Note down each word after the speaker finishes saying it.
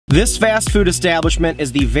This fast food establishment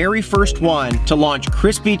is the very first one to launch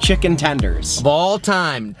crispy chicken tenders. Of all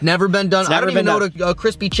time. Never been done. I don't even know what a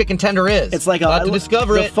crispy chicken tender is. It's like to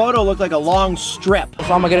discover it. The photo looked like a long strip.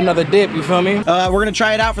 So I'm gonna get another dip, you feel me? We're gonna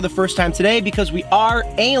try it out for the first time today because we are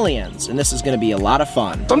aliens, and this is gonna be a lot of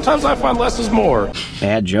fun. Sometimes I find less is more.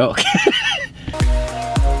 Bad joke.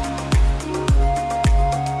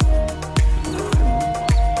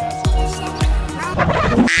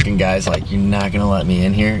 Guys, like, you're not gonna let me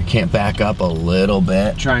in here? You can't back up a little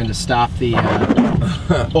bit? Trying to stop the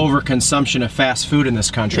overconsumption of fast food in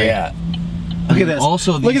this country. Yeah. Look at this.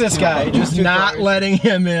 Also, look at this guy, just not letting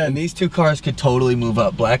him in. And these two cars could totally move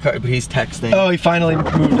up. Black car, but he's texting. Oh, he finally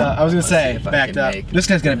moved up. I was gonna say, backed up. This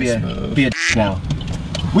guy's gonna be a now.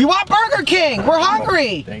 We want Burger King. We're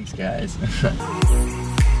hungry. Thanks, guys.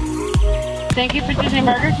 Thank you for choosing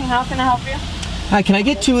Burger King. How can I help you? Hi, can I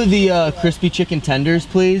get 2 of the crispy chicken tenders,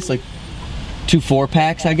 please? Like 2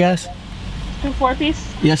 4-packs, I guess. 2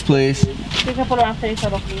 4-piece? Yes, please. You can put it on face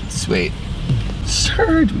level, please. Sweet.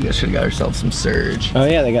 Surge. We should have got ourselves some Surge. Oh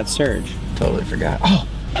yeah, they got Surge. Totally forgot. Oh,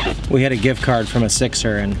 we had a gift card from a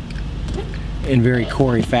Sixer, and in very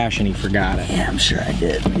Corey fashion, he forgot it. Yeah, I'm sure I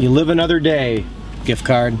did. You live another day, gift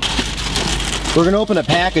card. We're gonna open a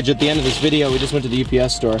package at the end of this video. We just went to the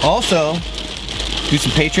UPS store. Also, do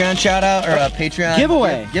some Patreon shout out or a Patreon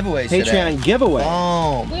giveaway. Giveaways Patreon today. Giveaway.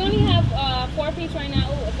 Oh. We only have 4-piece right now.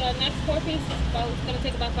 The next 4-piece is gonna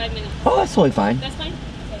take about 5 minutes. Oh, that's totally fine. That's fine.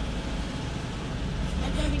 Okay.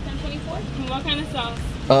 That's gonna be 1024. What kind of sauce?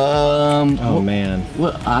 Oh man.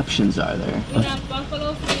 What options are there? We have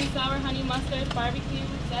buffalo, sweet and sour, honey mustard, barbecue,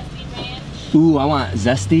 zesty ranch. Ooh, I want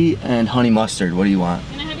zesty and honey mustard. What do you want?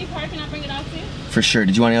 Can I have you park and I'll bring it out to you? For sure.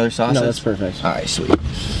 Did you want any other sauces? No, that's perfect. All right, sweet.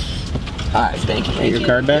 All right, thank you. Get your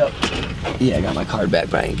card back? Yeah, I got my card back,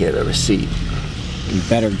 but I didn't get a receipt. You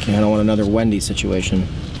better. I don't want another Wendy's situation.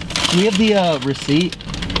 Do we have the receipt?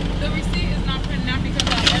 The receipt is not printed out because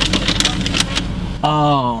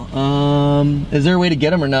Oh, is there a way to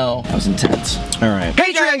get them or no? That was intense. All right.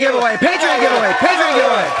 Patreon giveaway! Patreon giveaway! Patreon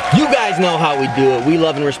giveaway! You guys know how we do it. We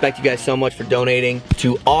love and respect you guys so much for donating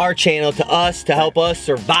to our channel, to us, to help us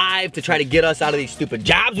survive, to try to get us out of these stupid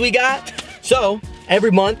jobs we got. So,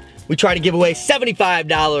 every month, we try to give away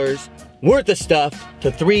 $75 worth of stuff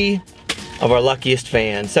to 3 of our luckiest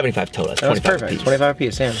fans. 75 total, that's 25 perfect. apiece. 25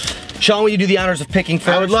 apiece, yeah. Sean, will you do the honors of picking first?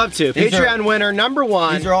 I would love to. Patreon winner number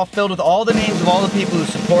 1. These are all filled with all the names of all the people who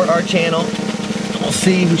support our channel. We'll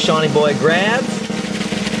see who Shawnee Boy grabs.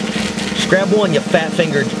 Just grab one, you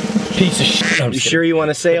fat-fingered piece of shit. You sure you want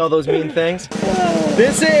to say all those mean things?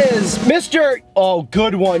 This is Mr. Oh,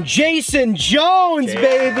 good one. Jason Jones,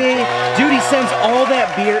 baby. Dude, he sends all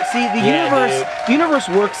that beer. See, the universe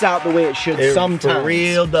works out the way it should sometimes. For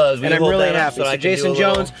real does. And I'm really happy. So Jason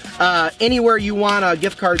Jones, anywhere you want a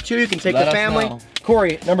gift card to, you can take the family.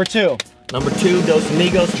 Corey, number 2. Number 2, Dos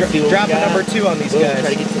Amigos. Drop a number 2 on these guys.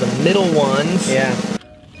 Try to get to the middle ones. Yeah.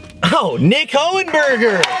 Oh, Nick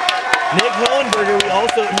Hohenberger. Nick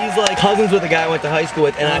Hohenberger, he's like cousins with a guy I went to high school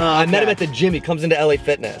with, and I met him at the gym. He comes into LA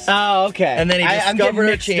Fitness. Oh, okay. And then he discovered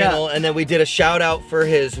our channel, and then we did a shout out for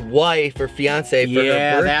his wife or fiance for her birthday.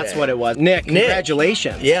 Yeah, that's what it was. Nick,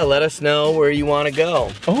 congratulations. Yeah, let us know where you want to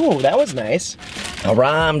go. Oh, that was nice. I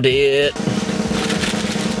rhymed it.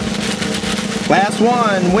 Last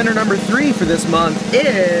one, winner number 3 for this month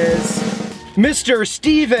is Mr.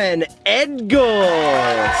 Steven Edgel.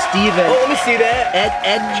 Steven. Oh, let me see that.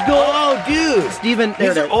 Edgel. Oh, dude. Steven.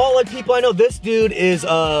 These are all like people I know. This dude is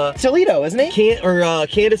Toledo, isn't he?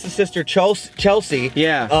 Candace's sister Chelsea.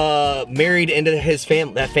 Yeah. Married into his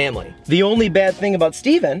family. The only bad thing about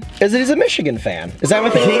Steven is that he's a Michigan fan. Is that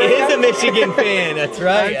what they He is a Michigan fan. That's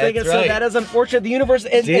right. I'm thinking, so that is unfortunate. The universe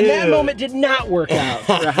in that moment did not work out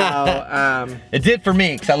for how. It did for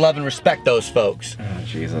me because I love and respect those folks. Oh,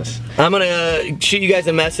 Jesus. I'm gonna shoot you guys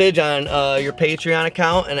a message on your Patreon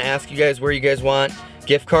account and ask you guys where you guys want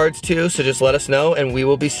gift cards to, so just let us know and we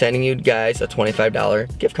will be sending you guys a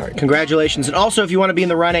 $25 gift card. Congratulations. And also, if you want to be in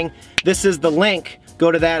the running, this is the link.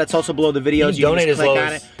 Go to that. It's also below the videos. You donate can just click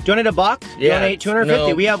on it. Donate $1. Yeah. Donate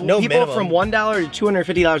 $250. We have people minimum. from $1 to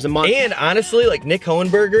 $250 a month. And honestly, like Nick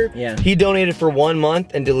Hohenberger, he donated for 1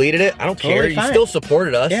 month and deleted it. I don't care. You still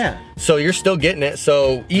supported us. Yeah. So you're still getting it.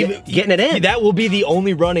 So even getting it in. That will be the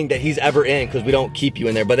only running that he's ever in because we don't keep you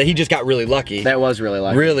in there. But he just got really lucky. That was really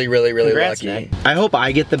lucky. Really, really, really Congrats, lucky. Nick. I hope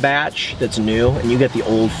I get the batch that's new and you get the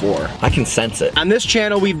old 4. I can sense it. On this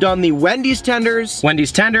channel, we've done the Wendy's tenders.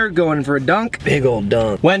 Wendy's tender going for a dunk. Big old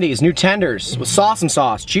dunk. Wendy's new tenders with sauce and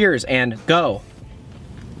sauce. Cheers and go.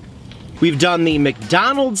 We've done the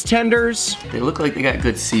McDonald's tenders. They look like they got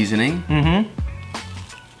good seasoning.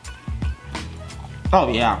 Oh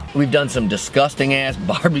yeah. We've done some disgusting ass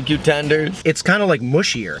barbecue tenders. It's kind of like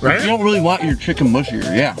mushier, right? You don't really want your chicken mushier,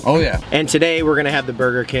 yeah. Oh yeah. And today we're gonna have the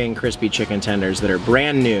Burger King crispy chicken tenders that are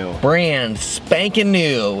brand new. Brand spanking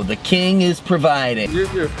new. The king is providing. You're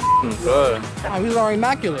good. Oh, these are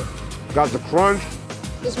immaculate. Got the crunch.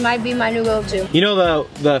 This might be my new go-to. You know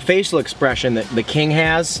the facial expression that the king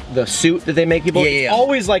has, the suit that they make people? Yeah. It's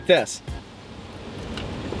always like this.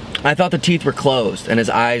 I thought the teeth were closed and his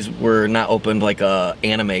eyes were not opened like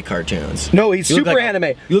anime cartoons. No, he's super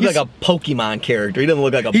anime. You look like a Pokemon character. He doesn't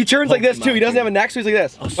look like a He turns like this too. He doesn't have a neck, so he's like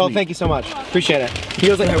this. Oh, Oh, thank you so much. Appreciate it. He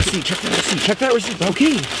goes like, Check that receipt, check that receipt, check that receipt.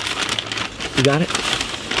 okay. You got it?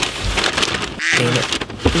 Damn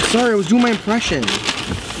it. I'm sorry, I was doing my impression.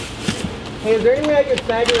 Hey, is there any way I can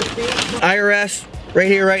snag a receipt? IRS, right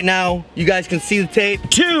here, right now. You guys can see the tape.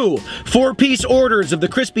 2 4-piece orders of the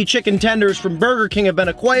crispy chicken tenders from Burger King have been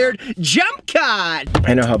acquired. Jump cut!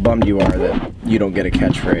 I know how bummed you are that you don't get a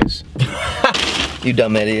catchphrase. You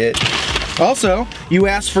dumb idiot. Also, you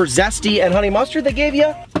asked for zesty and honey mustard. They gave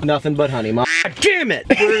you nothing but honey mustard. Damn it!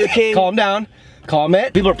 Burger King. Calm down. Calm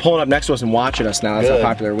it. People are pulling up next to us and watching us now. That's Good. how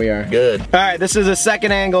popular we are. Good. All right, this is a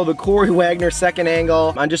second angle, the Corey Wagner second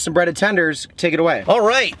angle on just some breaded tenders. Take it away. All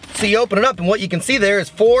right, so you open it up and what you can see there is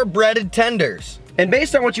 4 breaded tenders. And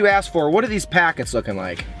based on what you asked for, what are these packets looking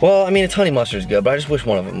like? Well, I mean, it's honey mustard's good, but I just wish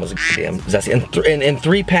one of them was a damn zesty. And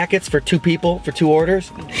 3 packets for 2 people, for 2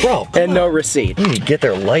 orders? Bro, come And on. no receipt. You need to get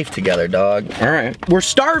their life together, dog. All right. We're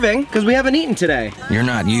starving because we haven't eaten today. You're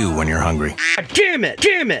not you when you're hungry. Damn it,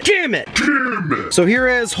 damn it, damn it. Damn it. So here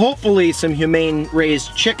is hopefully some humane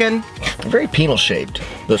raised chicken. Very penal shaped,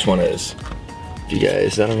 this one is. You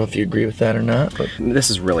guys, I don't know if you agree with that or not, but This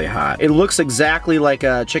is really hot. It looks exactly like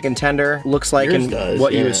a chicken tender. Looks like Yours in does,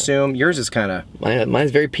 what you yeah. assume. Yours is kind of,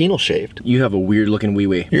 mine's very penal shaped. you have a weird looking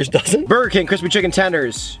wee-wee. Yours doesn't? Burger King crispy chicken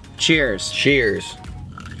tenders. Cheers. Cheers.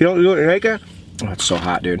 You don't like it? Oh, it's so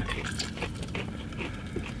hot, dude.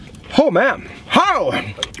 Oh man, how?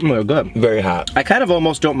 Oh, good. Very hot. I kind of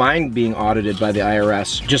almost don't mind being audited by the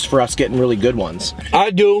IRS just for us getting really good ones. I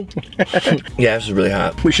do. Yeah, this is really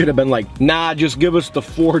hot. We should have been like, nah, just give us the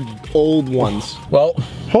 4 old ones. Well,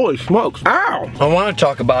 Holy smokes. Ow! I want to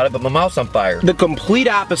talk about it, but my mouth's on fire. The complete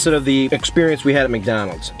opposite of the experience we had at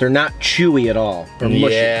McDonald's. They're not chewy at all, or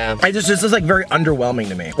mushy. Yeah. This is like very underwhelming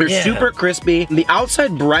to me. They're Yeah. super crispy. The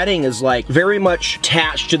outside breading is like very much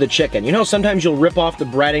attached to the chicken. You know, sometimes you'll rip off the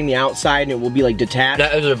breading, the outside, and it will be like detached.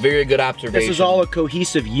 That is a very good observation. This is all a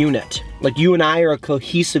cohesive unit. Like you and I are a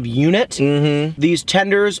cohesive unit. Mm-hmm. These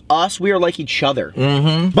tenders, us, we are like each other.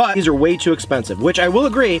 Mm-hmm. But these are way too expensive, which I will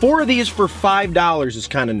agree, 4 of these for $5 is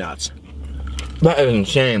kind of nuts. That is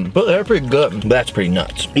insane. But they're pretty good. But that's pretty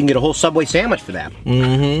nuts. You can get a whole Subway sandwich for that.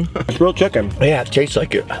 Mm-hmm. It's real chicken. Yeah, it tastes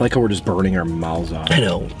like it. I like how we're just burning our mouths off. I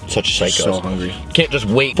know. Such a psycho. So hungry. Can't just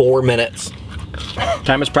wait 4 minutes.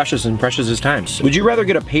 Time is precious and precious is time. Would you rather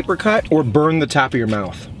get a paper cut or burn the top of your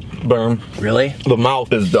mouth? Burn. Really? The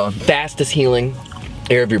mouth is done. Fastest healing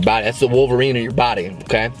area of your body. That's the Wolverine of your body,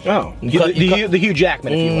 okay? Oh, You cut- the Hugh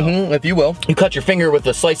Jackman, if you will. If you will. You cut your finger with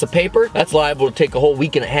a slice of paper, that's liable to take a whole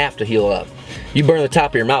week and a half to heal up. You burn the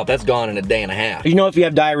top of your mouth, that's gone in a day and a half. You know if you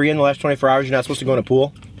have diarrhea in the last 24 hours, you're not supposed to go in a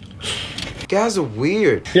pool? Guys are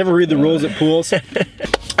weird. You ever read the rules at pools?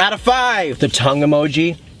 Out of 5, the tongue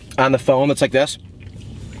emoji on the phone that's like this.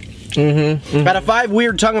 Out of 5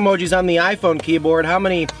 weird tongue emojis on the iPhone keyboard, how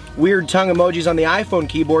many weird tongue emojis on the iPhone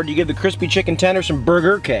keyboard do you give the crispy chicken tenders from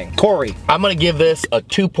Burger King? Corey. I'm gonna give this a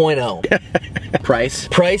 2.0. Price.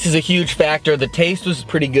 Price is a huge factor. The taste was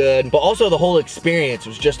pretty good, but also the whole experience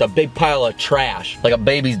was just a big pile of trash, like a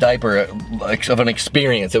baby's diaper of an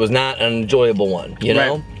experience. It was not an enjoyable one, you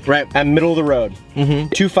know? Right. At middle of the road.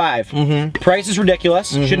 2.5. Price is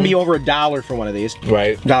ridiculous. Shouldn't be over $1 for one of these.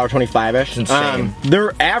 Right. $1.25-ish. It's insane.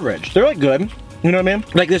 They're average. They're like good. You know what I mean?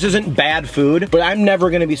 Like this isn't bad food, but I'm never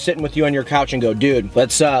gonna be sitting with you on your couch and go, dude,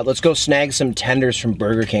 let's go snag some tenders from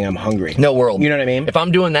Burger King. I'm hungry. No world. You know what I mean? If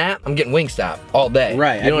I'm doing that, I'm getting Wingstop all day.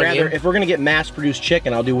 Right. You know I'd what I rather, mean? if we're gonna get mass-produced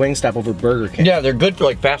chicken, I'll do Wingstop over Burger King. Yeah, they're good for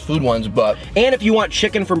like fast food ones, but And if you want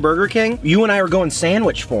chicken from Burger King, you and I are going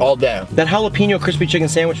sandwich for 'em. all day. That jalapeno crispy chicken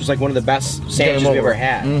sandwich was like one of the best sandwiches we've ever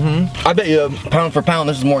had. I bet you pound for pound,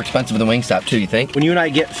 this is more expensive than Wingstop too, you think? When you and I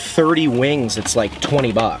get 30 wings, it's like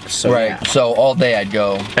 $20. So Right. yeah. So all day I'd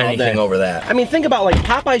go anything day. over that. I mean, think about like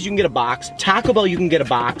Popeyes, you can get a box. Taco Bell, you can get a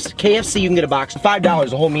box. KFC, you can get a box.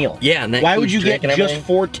 $5 a whole meal. Yeah, and that why would you includes get drink and just everything?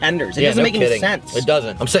 4 tenders? It Yeah, doesn't no make any kidding. sense. It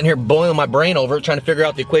doesn't. I'm sitting here boiling my brain over it, trying to figure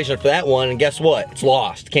out the equation for that one, and guess what? It's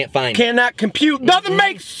lost. Can't find it. Cannot compute. Doesn't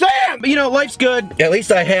make sense. But you know, life's good. At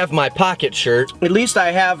least I have my pocket shirt. At least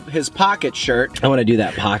I have his pocket shirt. I want to do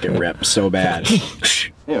that pocket rip so bad.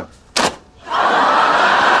 Yeah.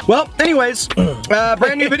 Well, anyways,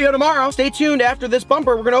 brand new video tomorrow. Stay tuned after this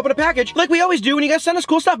bumper. We're gonna open a package like we always do when you guys send us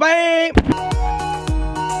cool stuff. Bye!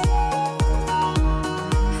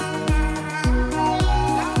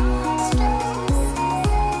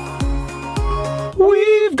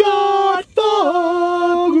 We've got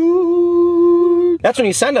the good. That's when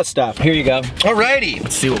you send us stuff. Here you go. Alrighty,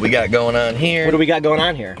 let's see what we got going on here. What do we got going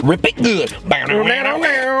on here? Rip it good. Rip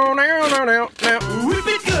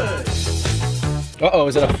it good. Uh-oh,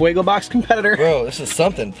 is it a Fuego Box competitor? Bro, this is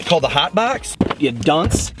something called the Hot Box. You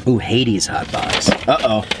dunce. Ooh, Hades Hot Box.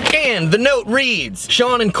 Uh-oh. And the note reads,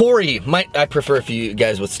 Sean and Corey. I prefer if you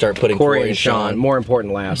guys would start putting Corey and Sean. More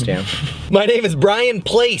important last, yeah. My name is Brian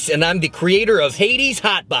Place, and I'm the creator of Hades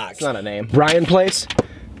Hot Box. It's not a name. Brian Place?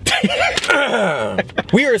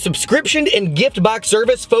 We are a subscription and gift box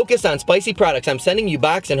service focused on spicy products. I'm sending you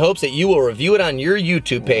box in hopes that you will review it on your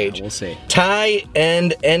YouTube page. Yeah, we'll see. Ty,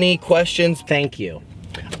 and any questions? Thank you.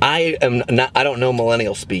 I don't know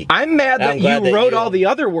millennial speak. I'm mad that you wrote all the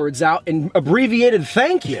other words out and abbreviated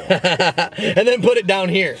thank you. And then put it down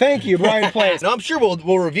here. Thank you, Brian Place. No, I'm sure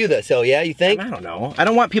we'll review this. So yeah, you think? I don't know. I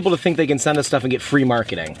don't want people to think they can send us stuff and get free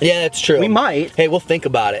marketing. Yeah, that's true. We might. Hey, we'll think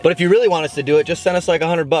about it. But if you really want us to do it, just send us like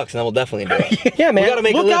 $100 and then we'll definitely do it. Yeah, man. We gotta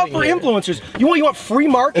make Look a out for here. influencers. You want free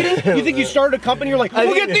marketing? You think you started a company, you're like,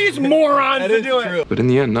 we'll get these morons to do it. But in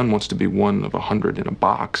the end, none wants to be one of 100 in a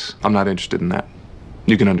box. I'm not interested in that.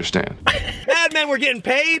 You can understand. Mad Men, we're getting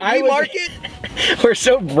paid. We market. We're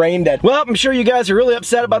so brain dead. Well, I'm sure you guys are really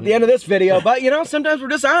upset about the end of this video, but you know, sometimes we're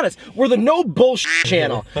just honest. We're the no bullshit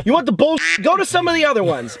channel. You want the bullshit? Go to some of the other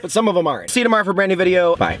ones, but some of them aren't. See you tomorrow for a brand new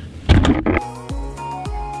video. Bye.